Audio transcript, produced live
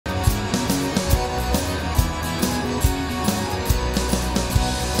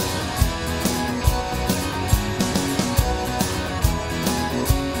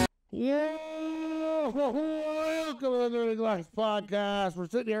Glass Podcast. We're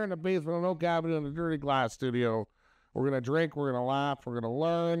sitting here in the basement of No Cabin in the Dirty Glass studio. We're going to drink, we're going to laugh, we're going to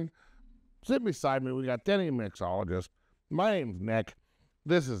learn. Sitting beside me, we got Denny, mixologist. My name's Nick.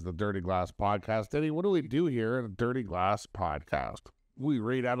 This is the Dirty Glass Podcast. Denny, what do we do here at the Dirty Glass Podcast? We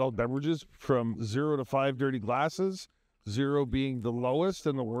rate adult beverages from 0 to 5 dirty glasses, 0 being the lowest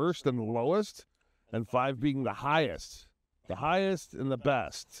and the worst and the lowest, and 5 being the highest and the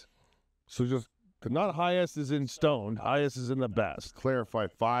best. So just not highest is in stoned, highest is in the best. Clarify,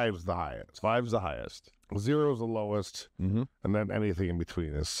 5's the highest. 5's the highest. 0's the lowest, and then anything in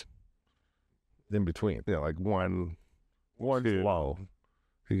between is in between. Yeah, like 1's two. low.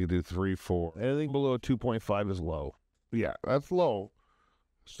 You could do 3, 4. Anything below 2.5 is low. Yeah, that's low.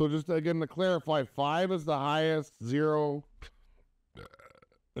 So just again to clarify, 5 is the highest, 0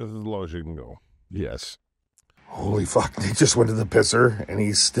 is as low as you can go. Yes. Holy fuck, he just went to the pisser, and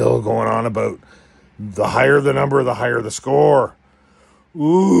he's still going on about the higher the number, the higher the score.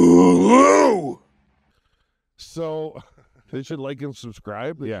 Ooh! So, they should like and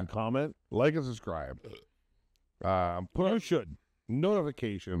subscribe. They can comment. Like and subscribe. Put on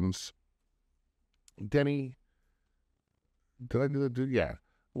notifications. Denny, did I do the yeah?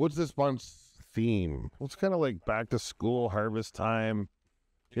 What's this month's theme? Well, it's kind of like back to school, harvest time.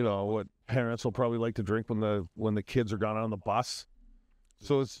 You know what parents will probably like to drink when the kids are gone on the bus.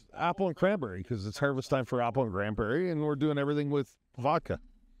 So it's apple and cranberry because it's harvest time for apple and cranberry, and we're doing everything with vodka,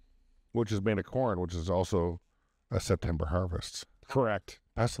 which is made of corn, which is also a September harvest. Correct.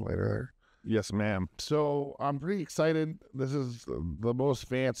 Pass it later there. Yes, ma'am. So I'm pretty excited. This is the most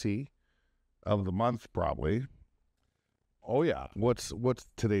fancy of the month, probably. Oh yeah. What's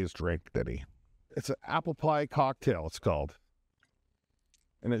today's drink, Denny? It's an apple pie cocktail. It's called,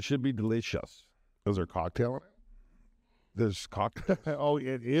 and it should be delicious. Is there a cocktail in it? There's cocktail. Oh,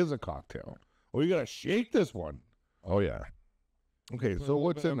 it is a cocktail. Oh, you gotta shake this one. Oh yeah. Okay, so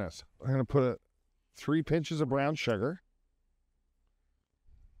what's in this? I'm gonna put 3 pinches of brown sugar.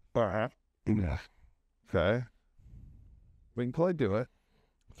 Yeah. Okay. We can probably do it.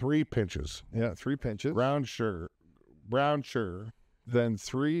 3 pinches. Yeah, 3 pinches. Brown sugar. Then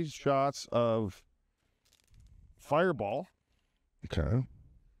 3 shots of Fireball. Okay.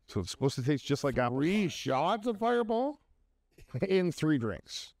 So it's supposed to taste just like apple. 3 shots of Fireball? In 3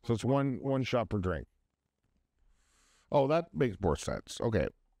 drinks. So it's one shot per drink. Oh, that makes more sense. Okay.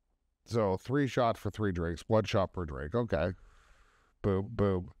 So 3 shots for 3 drinks, 1 shot per drink. Okay. Boom,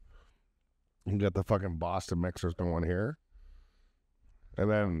 boom. You got the fucking Boston mixers going here. And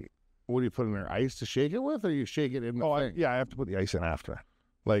then, what do you put in there? Ice to shake it with, or you shake it in the thing? Yeah, I have to put the ice in after.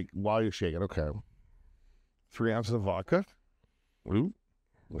 Like, while you shake it, okay. 3 ounces of vodka. Ooh.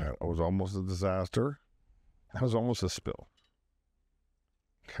 That was almost a disaster. That was almost a spill.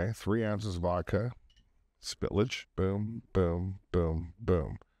 Okay, 3 ounces of vodka. Spillage. Boom, boom, boom,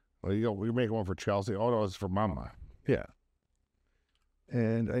 boom. Well, you're making one for Chelsea. Oh, no, it's for Mama. Yeah.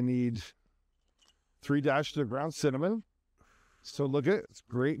 And I need 3 dashes of ground cinnamon. So look at it. It's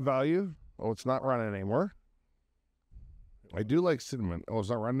great value. Oh, it's not running anymore. I do like cinnamon. Oh, it's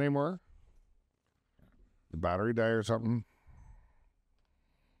not running anymore? The battery die or something?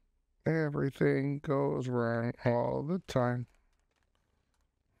 Everything goes right all the time.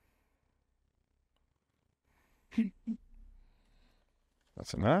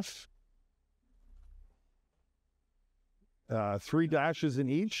 That's enough. 3 dashes in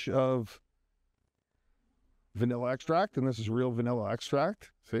each of vanilla extract, and this is real vanilla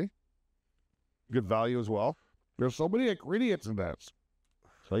extract. See? Good value as well. There's so many ingredients in this.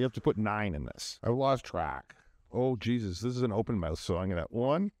 So you have to put 9 in this. I've lost track. Oh, Jesus. This is an open mouth, so I'm going to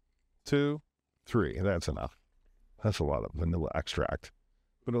 1, 2, 3. That's enough. That's a lot of vanilla extract.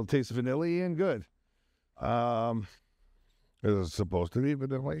 But it'll taste vanilla-y and good. Is it supposed to be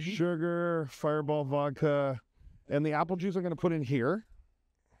vanilla? Sugar, Fireball vodka, and the apple juice I'm going to put in here.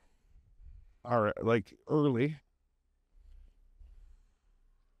 All right, like early.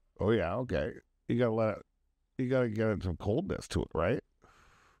 Oh yeah, okay. You gotta get some coldness to it, right?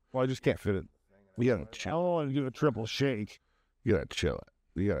 Well, I just can't fit it. You gotta chill. I don't want to do a triple shake. You gotta chill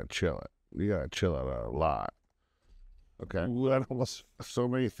it. You gotta chill it a lot. Okay. Ooh, that almost. So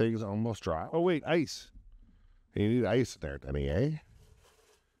many things almost dry. Oh wait, ice. You need ice in there, Denny, eh?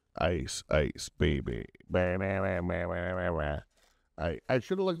 Ice, baby. I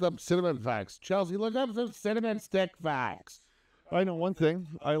should have looked up cinnamon facts. Chelsea, look up some cinnamon stick facts. I know one thing.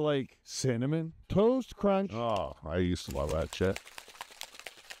 I like cinnamon Toast Crunch. Oh, I used to love that shit.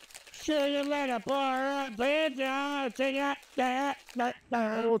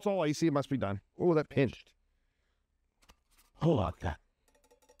 Oh, it's all icy. It must be done. Oh, that pinched. Hold on, that.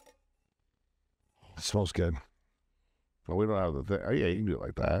 It smells good. Well, we don't have the thing. Oh, yeah, you can do it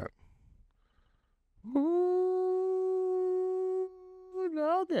like that. Ooh,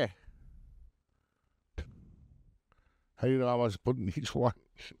 no, okay. How do you know how much to put in each one?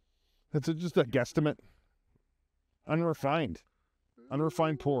 It's just a guesstimate. Unrefined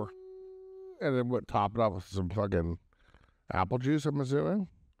pour. And then what? Top it up with some fucking apple juice, I'm assuming?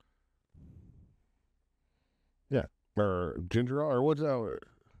 Yeah. Or ginger ale, or what's that?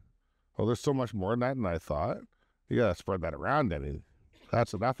 Oh, there's so much more than that than I thought. You gotta spread that around, Denny.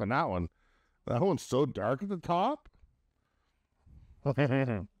 That's enough in that one. That one's so dark at the top.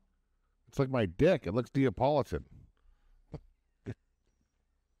 It's like my dick. It looks Neapolitan.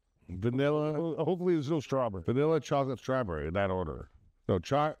 Vanilla. Hopefully there's no strawberry. Vanilla, chocolate, strawberry in that order. No,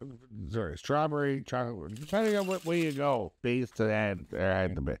 strawberry, chocolate. Depending on what way you go, base to end,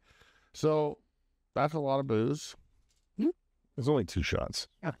 the base. So that's a lot of booze. There's only 2 shots.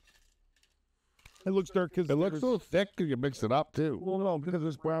 Yeah. It looks dark because it looks so thick because you mix it up too. Well, no, because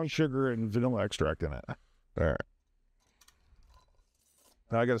there's brown sugar and vanilla extract in it. All right.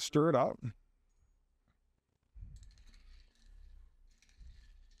 Now I got to stir it up.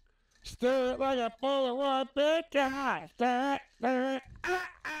 Stir it like a Polaroid picture. Stir it.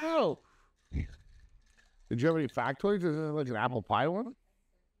 Ow. Did you have any factoids? Is it like an apple pie one?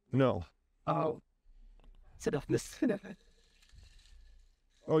 No. Oh.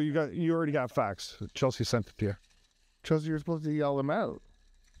 Oh, you already got facts. Chelsea sent it to you. Chelsea, you're supposed to yell them out.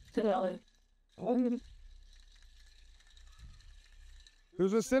 There's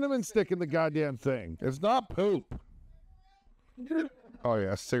a cinnamon stick in the goddamn thing. It's not poop. Oh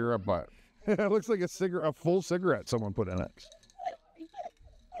yeah, cigarette butt. It looks like a full cigarette someone put in it.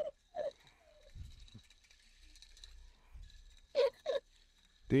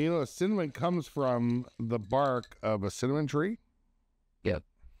 Do you know cinnamon comes from the bark of a cinnamon tree? Yep.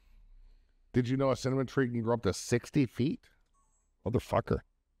 Did you know a cinnamon tree can grow up to 60 feet? Motherfucker.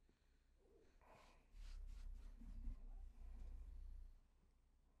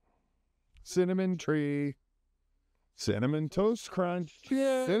 Cinnamon tree. Cinnamon toast crunch.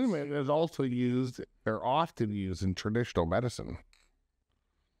 Yes. Cinnamon is also used, or often used, in traditional medicine.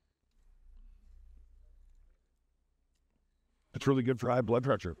 It's really good for high blood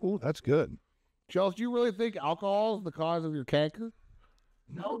pressure. Ooh, that's good. Chelsea, do you really think alcohol is the cause of your cancer?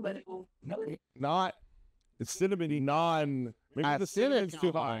 No, but it will. No, Not. It's cinnamony. Maybe the cinnamon's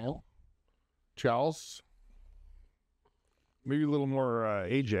too high. Chelsea. Maybe a little more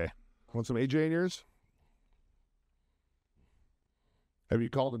AJ. Want some AJ in yours? Have you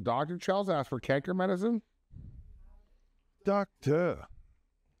called the doctor, Chelsea? Asked for cancer medicine? Doctor.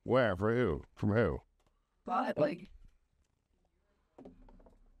 Where? For who? From who? but like,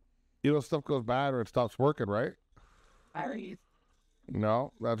 You know, stuff goes bad or it stops working, right? Harry.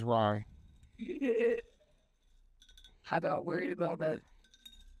 No, that's wrong. I'm not worried about that.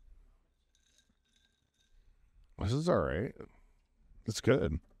 This is all right. It's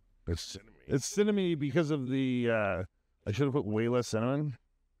good. It's cinnamon. It's cinnamon because of the, I should have put way less cinnamon.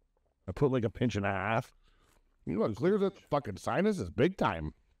 I put like a pinch and a half. You know what clears up fucking sinuses big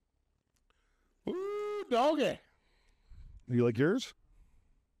time. Ooh, doggy. You like yours?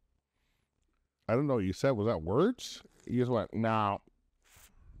 I don't know what you said. Was that words? You just went, no.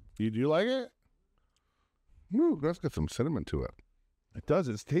 You do like it? Ooh, let's get some cinnamon to it. It does.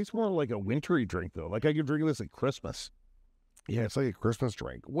 It tastes more like a wintry drink, though. Like I could drink this at Christmas. Yeah, it's like a Christmas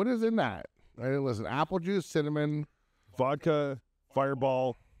drink. What is in that? I didn't listen. Apple juice, cinnamon, Vodka,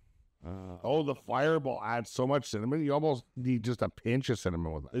 Fireball. oh, the Fireball adds so much cinnamon. You almost need just a pinch of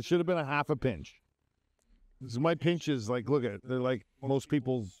cinnamon with it. It should have been a half a pinch. This is my pinches. Like, look at it. They're like most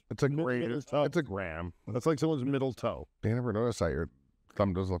people's. It's a gram. It's a gram. That's like someone's middle toe. You never notice that your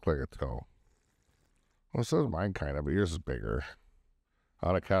thumb does look like a toe. Well, so does mine kind of, but yours is bigger.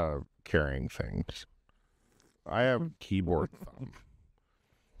 On account of carrying things. I have keyboard thumb.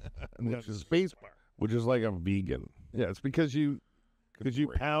 Which is spacebar. Which is like a vegan. Yeah, it's because you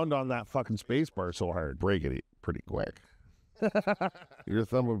pound on that fucking space bar so hard. Break it pretty quick. Your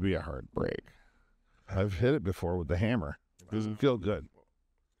thumb would be a hard break. I've hit it before with the hammer. Doesn't feel good.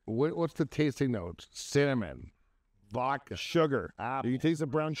 What's the tasting notes? Cinnamon, vodka, Sugar. apple. You taste the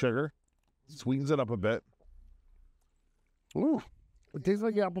brown sugar. Sweetens it up a bit. Ooh, it tastes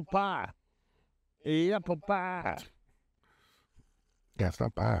like apple pie. Apple pie. Yeah, it's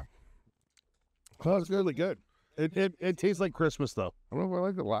not bad. Oh, it's really good. It tastes like Christmas, though. I don't know if I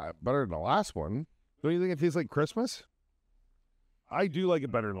like it a lot better than the last one. Don't you think it tastes like Christmas? I do like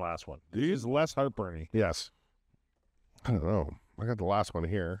it better than the last one. It's less heartburny. Yes. I don't know. I got the last one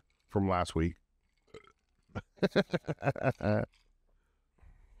here from last week.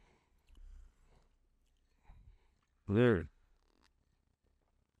 Weird.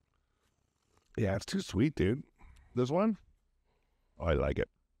 Yeah, it's too sweet, dude. This one? Oh, I like it.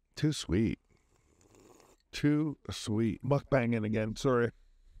 Too sweet. Too sweet. Mukbanging again. Sorry.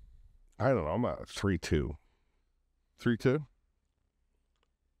 I don't know. I'm at 3-2. 3-2.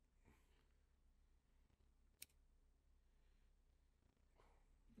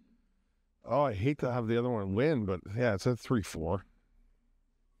 Oh, I hate to have the other one win, but yeah, it's a 3-4.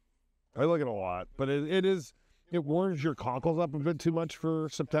 I like it a lot, but it warms your cockles up a bit too much for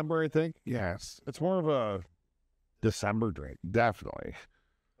September, I think. Yes, It's more of a December drink. definitely.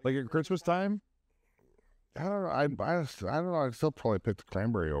 Like at Christmas time? I don't know. I don't know. I'd still probably pick the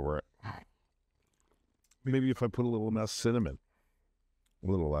cranberry over it. Maybe if I put a little less cinnamon.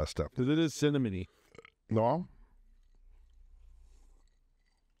 A little less stuff. Because it is cinnamony. No,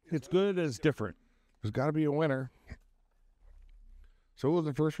 It's good, it's different. there's got to be a winner. So what was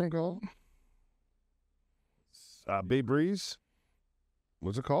the first one called? Bay Breeze?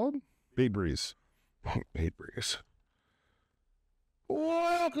 What's it called? Bay Breeze. Bay Breeze.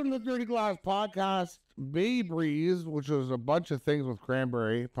 Welcome to the Dirty Glass Podcast. Bay Breeze, which was a bunch of things with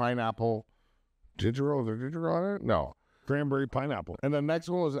cranberry, pineapple, ginger. Was there ginger on it? No. Cranberry pineapple. And the next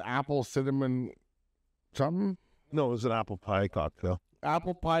one was apple cinnamon something. No, it was an apple pie cocktail.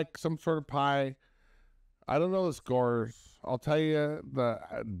 Apple pie, some sort of pie. I don't know the scores. I'll tell you, the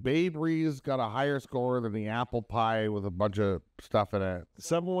Bay Breeze got a higher score than the apple pie with a bunch of stuff in it.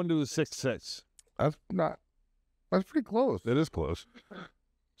 7-1 to a 6-6. That's pretty close. It is close.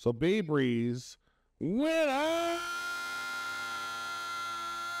 So Bay Breeze, winner,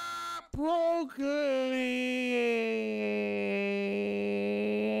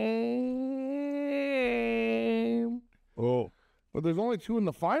 proclaimed. Oh. But there's only two in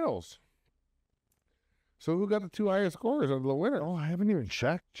the finals. So who got the two highest scores of the winner? Oh, I haven't even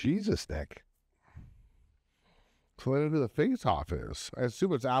checked. Jesus, Nick. So I don't know who the face-off is. I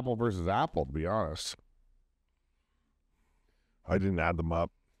assume it's apple versus apple, to be honest. I didn't add them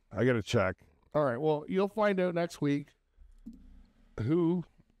up. I got to check. All right, well, you'll find out next week who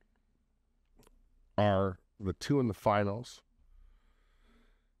are the two in the finals.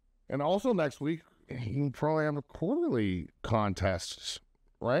 And also next week, you probably have a quarterly contests,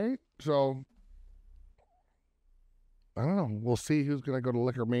 right? So, I don't know. We'll see who's going to go to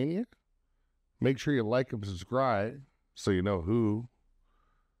LiquorMania. Make sure you like and subscribe so you know who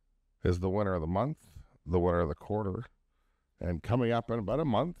is the winner of the month, the winner of the quarter. And coming up in about a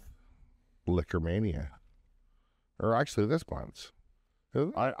month, LiquorMania. Or actually this month's.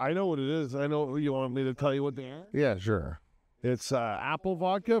 I know what it is. I know. You want me to tell you what they are? Yeah, sure. It's apple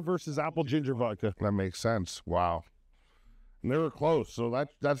vodka versus apple ginger vodka. That makes sense. Wow. And they were close, so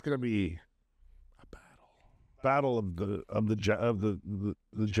that's going to be Battle of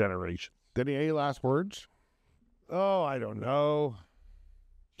the generation. any last words? Oh, I don't know.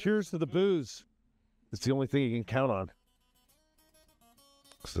 Cheers to the booze. It's the only thing you can count on.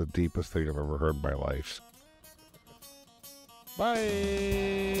 It's the deepest thing I've ever heard in my life. Bye.